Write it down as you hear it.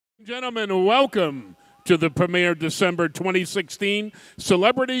Gentlemen, welcome to the premiere December 2016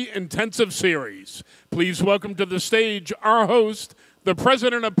 Celebrity Intensive Series. Please welcome to the stage our host, the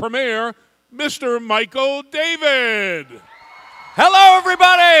president of Premiere, Mr. Michael David. Hello,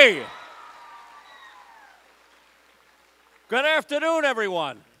 everybody. Good afternoon,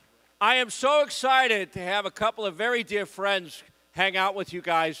 everyone. I am so excited to have a couple of very dear friends hang out with you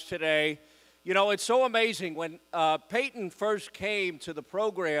guys today. You know, it's so amazing. When Peyton first came to the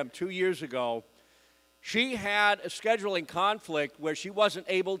program 2 years ago, she had a scheduling conflict where she wasn't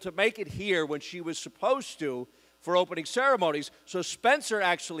able to make it here when she was supposed to for opening ceremonies. So Spencer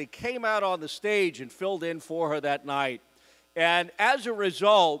actually came out on the stage and filled in for her that night. And as a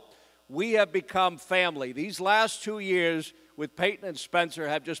result, we have become family. These last 2 years with Peyton and Spencer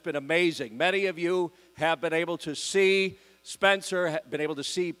have just been amazing. Many of you have been able to see Spencer, been able to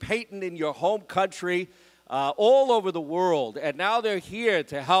see Peyton in your home country, all over the world. And now they're here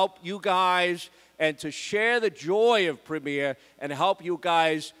to help you guys and to share the joy of Premiere and help you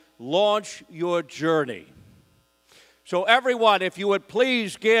guys launch your journey. So everyone, if you would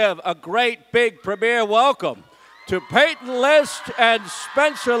please give a great big Premiere welcome to Peyton List and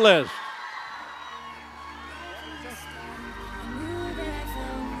Spencer List.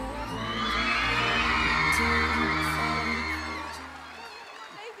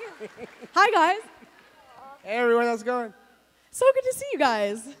 Hi, guys. Hey, everyone, how's it going? So good to see you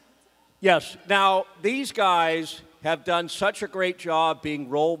guys. Yes. Now, these guys have done such a great job being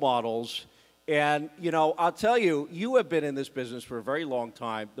role models. And, you know, I'll tell you, you have been in this business for a very long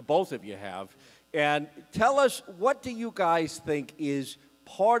time. The both of you have. And tell us, what do you guys think is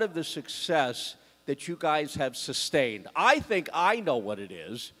part of the success that you guys have sustained? I think I know what it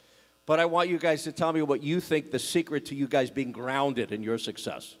is, but I want you guys to tell me what you think the secret to you guys being grounded in your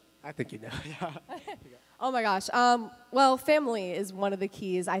success. I think you know. Oh my gosh. Well, family is one of the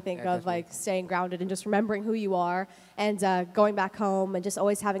keys, I think, of like staying grounded and just remembering who you are and going back home and just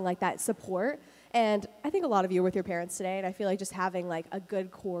always having like that support. And I think a lot of you are with your parents today, and I feel like just having like a good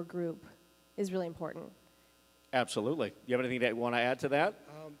core group is really important. Absolutely. You have anything that you want to add to that?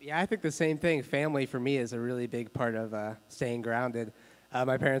 Yeah, I think the same thing. Family for me is a really big part of staying grounded.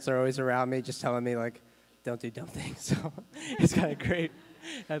 My parents are always around me, just telling me like, don't do dumb things. So it's kind of great.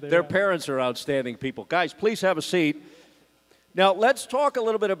 Their parents are outstanding people. Guys, please have a seat. Now, let's talk a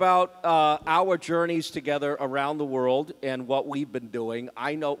little bit about our journeys together around the world and what we've been doing.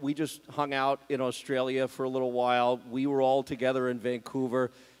 I know we just hung out in Australia for a little while. We were all together in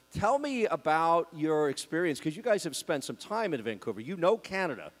Vancouver. Tell me about your experience, because you guys have spent some time in Vancouver. You know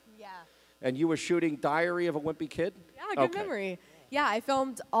Canada. Yeah. And you were shooting Diary of a Wimpy Kid? Yeah, good memory. Yeah, I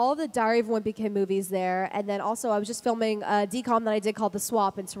filmed all the Diary of a Wimpy Kid movies there, and then also I was just filming a decom that I did called The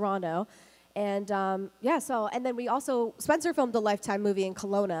Swap in Toronto. And yeah, so, and then we also, Spencer filmed a Lifetime movie in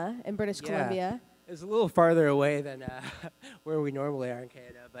Kelowna in British Columbia. It was a little farther away than where we normally are in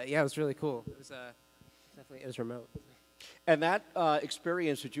Canada, but yeah, it was really cool. It was definitely, it was remote. And that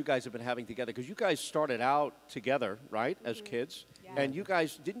experience that you guys have been having together, because you guys started out together, right, as kids? Yeah. And you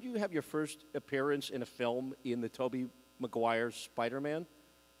guys, didn't you have your first appearance in a film in the Tobey Maguire's Spider-Man?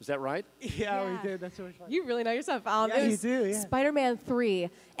 Is that right? Yeah, we did. That's so much fun. You really know yourself. Yeah, it was you do, yeah. Spider-Man 3,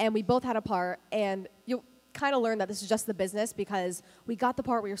 and we both had a part, and you kind of learned that this is just the business because we got the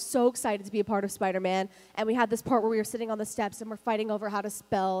part where we were so excited to be a part of Spider-Man, and we had this part where we were sitting on the steps and we're fighting over how to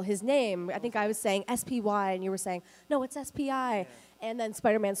spell his name. I think I was saying S-P-Y, and you were saying, no, it's S-P-I. Yeah. And then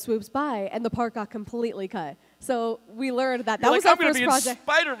Spider-Man swoops by, and the part got completely cut. So we learned that was our first project.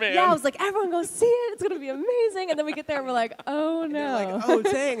 Spider-Man. Yeah, I was like, everyone go see it. It's going to be amazing. And then we get there, and we're like, oh, no. And like, oh,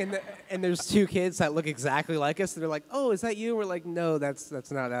 dang. And there's two kids that look exactly like us, and they're like, oh, is that you? And we're like, no, that's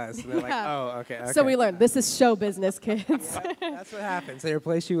not us. And they're like, oh, okay. So we learned, this is show business, kids. That's what happens. They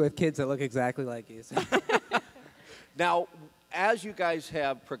replace you with kids that look exactly like you. So. Now, as you guys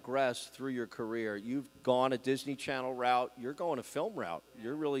have progressed through your career, you've gone a Disney Channel route. You're going a film route.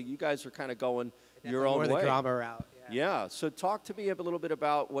 You guys are kind of going your own way. More the drama route. Yeah. So talk to me a little bit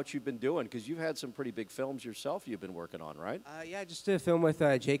about what you've been doing, because you've had some pretty big films yourself you've been working on, right? Yeah, I just did a film with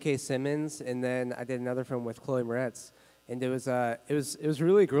J.K. Simmons, and then I did another film with Chloe Moretz, and it was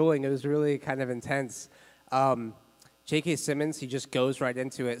really grueling. It was really kind of intense. J.K. Simmons, he just goes right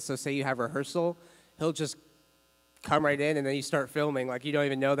into it. So say you have rehearsal, he'll just come right in, and then you start filming. Like, you don't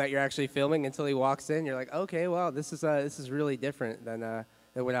even know that you're actually filming until he walks in. You're like, okay, wow, this is really different than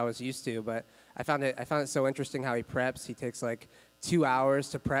what I was used to. But I found it so interesting how he preps. He takes like 2 hours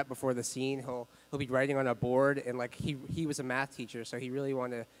to prep before the scene. He'll be writing on a board, and like he was a math teacher, so he really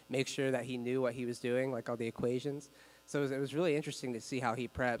wanted to make sure that he knew what he was doing, like all the equations. So it was really interesting to see how he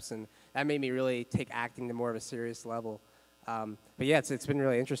preps, and that made me really take acting to more of a serious level. But yeah, it's been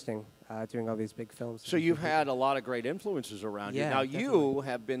really interesting doing all these big films. So you've had a lot of great influences around you. Yeah, Now, definitely. you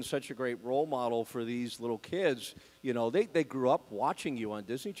have been such a great role model for these little kids. You know, they grew up watching you on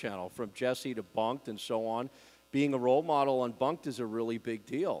Disney Channel, from Jessie to Bunked and so on. Being a role model on Bunked is a really big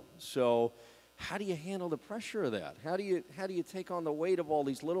deal. So how do you handle the pressure of that? How do you take on the weight of all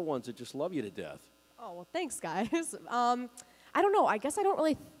these little ones that just love you to death? Oh, well, thanks, guys. I don't know. I guess I don't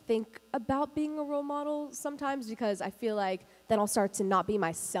really think about being a role model sometimes because I feel like then I'll start to not be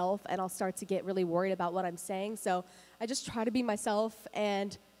myself and I'll start to get really worried about what I'm saying. So I just try to be myself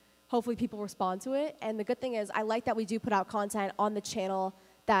and hopefully people respond to it. And the good thing is I like that we do put out content on the channel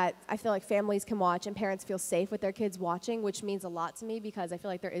that I feel like families can watch and parents feel safe with their kids watching, which means a lot to me because I feel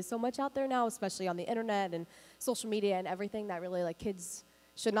like there is so much out there now, especially on the internet and social media and everything that really like kids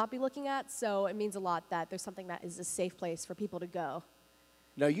should not be looking at. So it means a lot that there's something that is a safe place for people to go.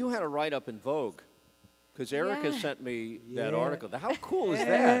 Now, you had a write-up in Vogue because Erica Yeah. sent me that Yeah. article. How cool is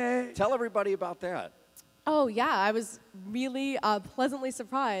that? Tell everybody about that. Oh, yeah. I was really pleasantly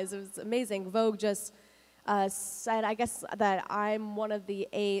surprised. It was amazing. Vogue just said, I guess, that I'm one of the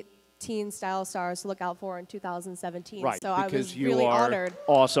 8 teen style stars to look out for in 2017. Right, So I because was you really are honored.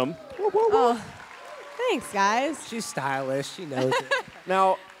 awesome. Oh, thanks, guys. She's stylish. She knows it.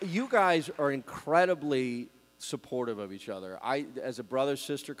 Now, you guys are incredibly supportive of each other. As a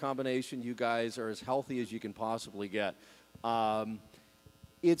brother-sister combination, you guys are as healthy as you can possibly get.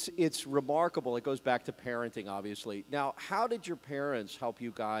 It's remarkable. It goes back to parenting, obviously. Now, how did your parents help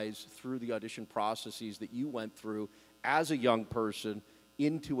you guys through the audition processes that you went through as a young person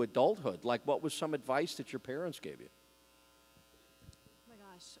into adulthood? Like, what was some advice that your parents gave you?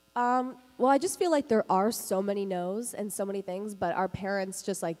 Well, I just feel like there are so many no's and so many things, but our parents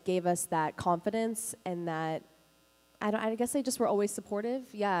just like gave us that confidence and that I guess they just were always supportive.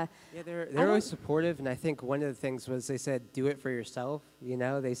 Yeah. Yeah, they're always supportive, and I think one of the things was they said, "Do it for yourself." You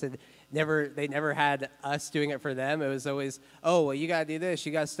know, they said they never had us doing it for them. It was always, "Oh, well, you gotta do this.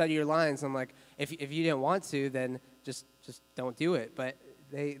 You gotta study your lines." I'm like, if you didn't want to, then just don't do it. But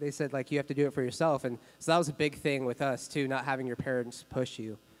they said like you have to do it for yourself, and so that was a big thing with us too, not having your parents push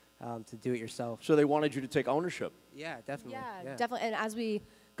you to do it yourself. So they wanted you to take ownership. Yeah, definitely. Yeah, definitely. And as we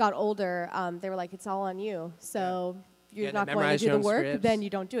got older, they were like, it's all on you. So you're Yeah, not going to memorize do your the own work, scripts. then you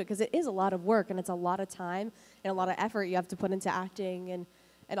don't do it. Because it is a lot of work, and it's a lot of time and a lot of effort you have to put into acting and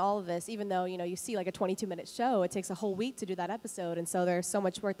all of this. Even though, you see like a 22-minute show, it takes a whole week to do that episode. And so there's so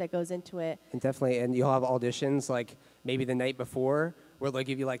much work that goes into it. And definitely, and you'll have auditions like maybe the night before where they'll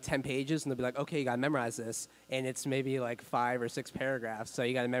give you like 10 pages and they'll be like, okay, you got to memorize this. And it's maybe like 5 or 6 paragraphs. So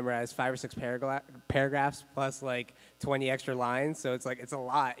you got to memorize 5 or 6 paragraphs plus like 20 extra lines. So it's like, it's a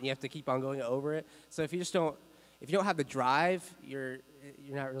lot and you have to keep on going over it. So if you don't have the drive, you're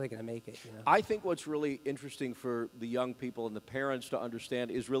not really going to make it, I think what's really interesting for the young people and the parents to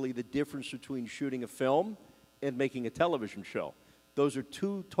understand is really the difference between shooting a film and making a television show. Those are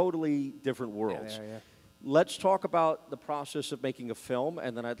 2 totally different worlds. Yeah. Let's talk about the process of making a film,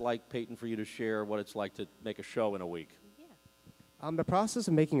 and then I'd like, Peyton, for you to share what it's like to make a show in a week. The process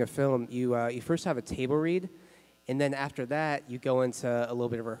of making a film, you first have a table read, and then after that, you go into a little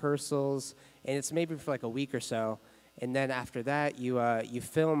bit of rehearsals, and it's maybe for like a week or so. And then after that, you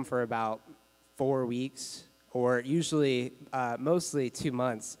film for about 4 weeks, or usually mostly 2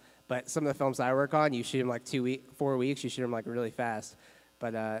 months. But some of the films I work on, you shoot them like 4 weeks. You shoot them like really fast.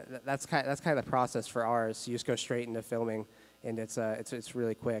 But that's kind of the process for ours. You just go straight into filming, and it's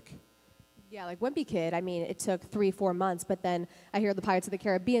really quick. Yeah, like Wimpy Kid, I mean, it took 3-4 months, but then I hear the Pirates of the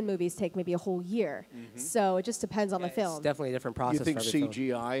Caribbean movies take maybe a whole year. So it just depends on the film. It's definitely a different process. You think for every film.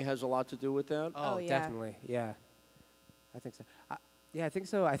 CGI has a lot to do with that? Oh, yeah. Definitely, yeah. I think so. Yeah, I think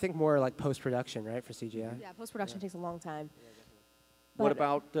so. I think more like post-production, right, for CGI? Yeah, post-production takes a long time. What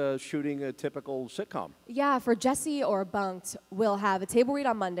But- about shooting a typical sitcom? Yeah, for Jessie or Bunked, we'll have a table read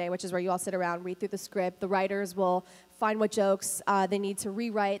on Monday, which is where you all sit around, read through the script. The writers will find what jokes they need to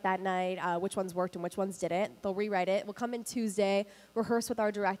rewrite that night, which ones worked and which ones didn't. They'll rewrite it. We'll come in Tuesday, rehearse with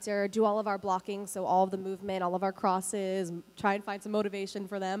our director, do all of our blocking, so all of the movement, all of our crosses, try and find some motivation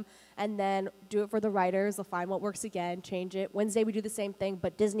for them, and then do it for the writers. They'll find what works again, change it. Wednesday, we do the same thing,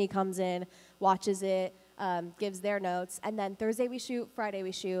 but Disney comes in, watches it, gives their notes, and then Thursday we shoot, Friday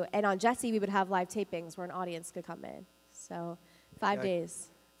we shoot, and on Jessie we would have live tapings where an audience could come in. So 5 days.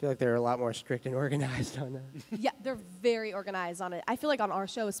 I feel like they're a lot more strict and organized on that. Yeah, they're very organized on it. I feel like on our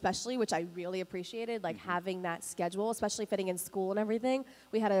show especially, which I really appreciated, like having that schedule, especially fitting in school and everything.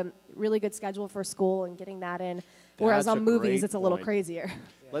 We had a really good schedule for school and getting that in. Whereas That's on a movies, great it's a little point. crazier.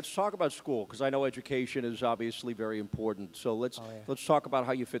 Let's talk about school, because I know education is obviously very important. So let's talk about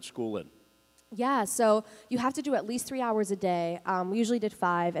how you fit school in. Yeah, so you have to do at least 3 hours a day. We usually did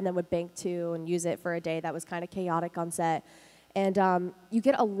 5 and then would bank 2 and use it for a day that was kind of chaotic on set. And you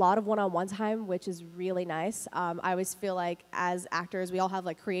get a lot of one-on-one time, which is really nice. I always feel like as actors, we all have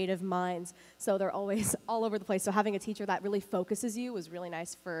like creative minds, so they're always all over the place. So having a teacher that really focuses you was really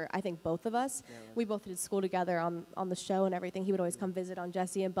nice for, I think, both of us. Yeah, we both did school together on the show and everything. He would always come visit on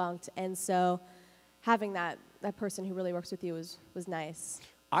Jesse and Bunked. And so having that person who really works with you was nice.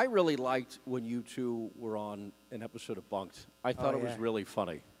 I really liked when you two were on an episode of Bunked. I thought it was really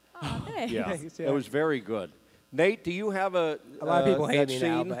funny. Oh, thanks. Yeah, it was very good. Nate, do you have a lot of people hate me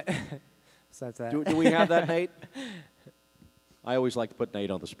scene? now, but besides that. Do we have that, Nate? I always like to put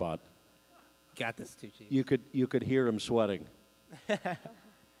Nate on the spot. Got this too, Chief. You could hear him sweating.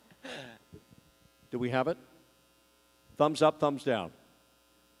 Do we have it? Thumbs up, thumbs down.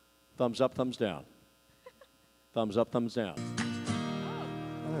 Thumbs up, thumbs down. Thumbs up, thumbs down.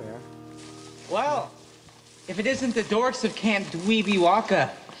 Oh, yeah. Well, if it isn't the dorks of Camp Dweeby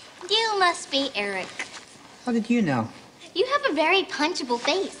Waka. You must be Eric. How did you know? You have a very punchable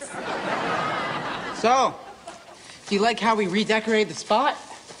face. So, do you like how we redecorated the spot?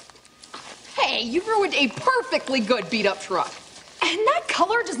 Hey, you ruined a perfectly good beat-up truck. And that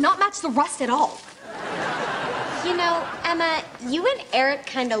color does not match the rust at all. You know, Emma, you and Eric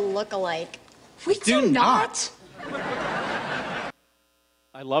kind of look alike. We do not.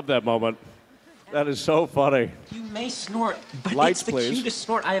 I love that moment. That is so funny. You may snort, but Lights, it's the please. cutest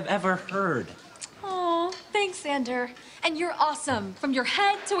snort I have ever heard. Oh, thanks, Xander. And you're awesome, from your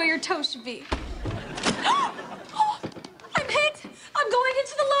head to where your toes should be. Oh, I'm hit. I'm going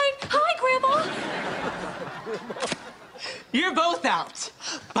into the line. Hi, Grandma. You're both out.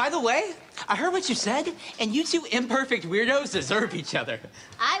 By the way, I heard what you said, and you two imperfect weirdos deserve each other.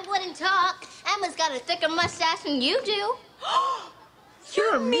 I wouldn't talk. Emma's got a thicker mustache than you do.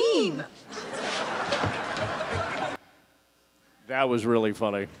 You're mean. That was really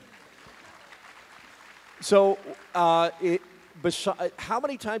funny. So, how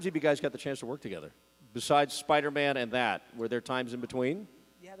many times have you guys got the chance to work together? Besides Spider-Man and that, were there times in between?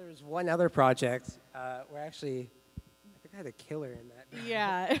 Yeah, there was one other project where actually, I think I had a killer in that.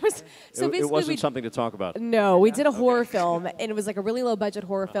 Yeah, it was. So basically, it wasn't something to talk about. No, we did a horror film, and it was like a really low-budget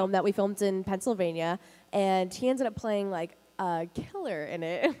horror film that we filmed in Pennsylvania, and he ended up playing like a killer in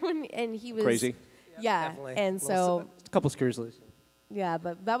it, and he was crazy. Yeah, Definitely. and so A couple screws loose. yeah,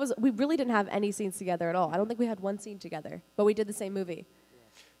 but we really didn't have any scenes together at all. I don't think we had one scene together, but we did the same movie.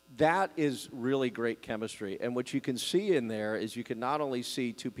 That is really great chemistry. And what you can see in there is you can not only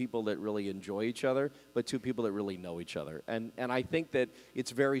see two people that really enjoy each other, but two people that really know each other. And I think that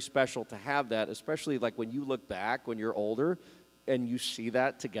it's very special to have that, especially like when you look back when you're older and you see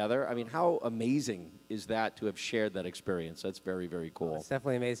that together. I mean, how amazing is that to have shared that experience? That's very, very cool. It's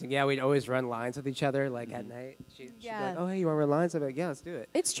definitely amazing. Yeah, we'd always run lines with each other, like at night. She'd be like, oh, hey, you want to run lines? I'm like, yeah, let's do it.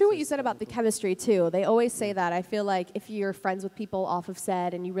 It's true what you said about the chemistry, too. They always say that. I feel like if you're friends with people off of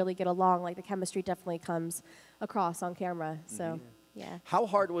set and you really get along, like the chemistry definitely comes across on camera. So, yeah. How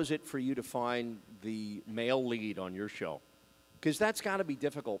hard was it for you to find the male lead on your show? Because that's got to be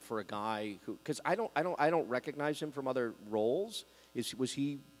difficult for a guy who, because I don't recognize him from other roles. Was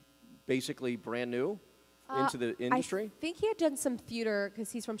he basically brand new into the industry? I think he had done some theater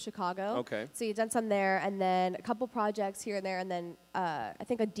because he's from Chicago. Okay. So he had done some there, and then a couple projects here and there, and then I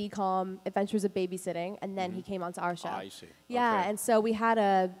think a DCOM, Adventures of Babysitting, and then he came onto our show. I see. Yeah, Okay. and so we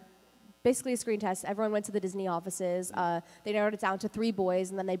had basically a screen test. Everyone went to the Disney offices. They narrowed it down to 3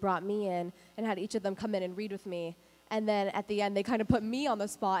 boys, and then they brought me in and had each of them come in and read with me. And then at the end, they kind of put me on the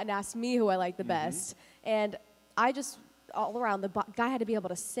spot and asked me who I liked the best. And I just, all around, the guy had to be able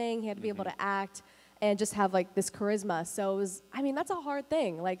to sing, he had to be able to act, and just have like this charisma. So it was, I mean, that's a hard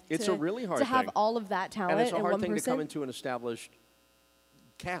thing. Like It's a really hard to have thing. all of that talent And it's a in hard one thing person. to come into an established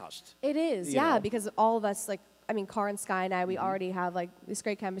cast. It is, you yeah, know. because all of us, like, I mean, Car and Sky and I, we already have like this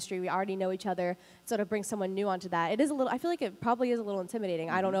great chemistry. We already know each other. So to bring someone new onto that, it is a little. I feel like it probably is a little intimidating.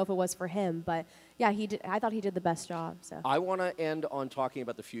 I don't know if it was for him, but yeah, he did. I thought he did the best job. So I want to end on talking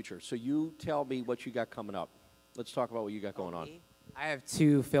about the future. So you tell me what you got coming up. Let's talk about what you got going on. I have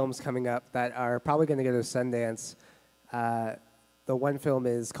 2 films coming up that are probably going to go to Sundance. The one film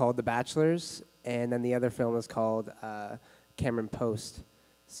is called The Bachelors, and then the other film is called Cameron Post.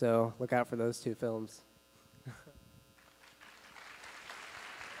 So look out for those 2 films.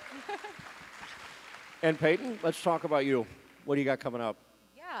 And Peyton, let's talk about you. What do you got coming up?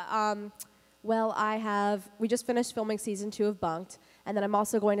 yeah, well, we just finished filming season 2 of Bunked, and then I'm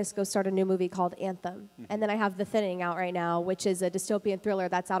also going to go start a new movie called Anthem, and then I have The Thinning out right now, which is a dystopian thriller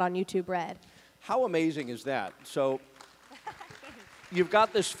that's out on YouTube Red. How amazing is that? So You've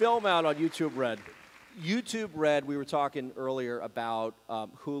got this film out on YouTube Red. YouTube Red, we were talking earlier about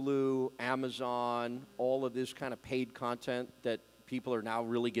Hulu, Amazon, all of this kind of paid content that people are now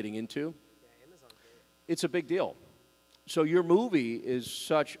really getting into. It's a big deal. So your movie is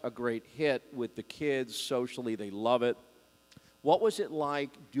such a great hit with the kids socially. They love it. What was it like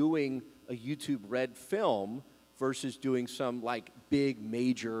doing a YouTube Red film versus doing some like big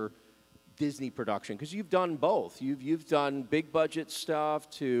major Disney production? Because you've done both. You've done big budget stuff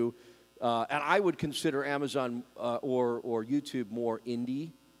to, and I would consider Amazon or YouTube more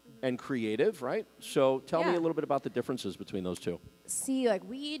indie and creative, right? So tell me a little bit about the differences between those two. See, like,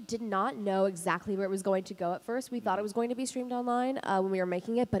 we did not know exactly where it was going to go at first. We thought it was going to be streamed online when we were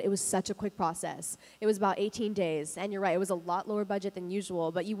making it, but it was such a quick process. It was about 18 days, and you're right, it was a lot lower budget than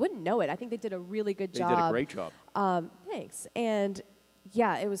usual, but you wouldn't know it. I think they did a really good job. They did a great job. Thanks. And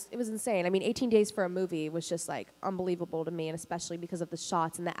yeah, it was insane. I mean, 18 days for a movie was just like unbelievable to me, and especially because of the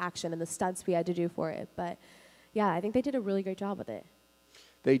shots and the action and the stunts we had to do for it. But yeah, I think they did a really great job with it.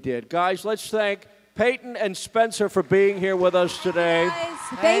 They did. Guys, let's thank Peyton and Spencer for being here with us today.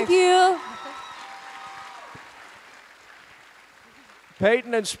 Thank you.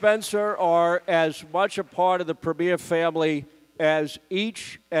 Peyton and Spencer are as much a part of the Premiere family as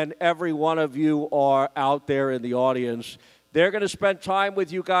each and every one of you are out there in the audience. They're going to spend time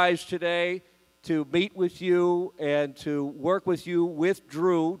with you guys today to meet with you and to work with you with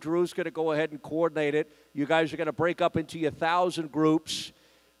Drew. Drew's going to go ahead and coordinate it. You guys are going to break up into your 1,000 groups.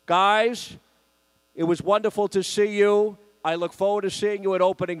 Guys, it was wonderful to see you. I look forward to seeing you at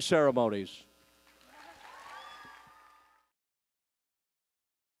opening ceremonies.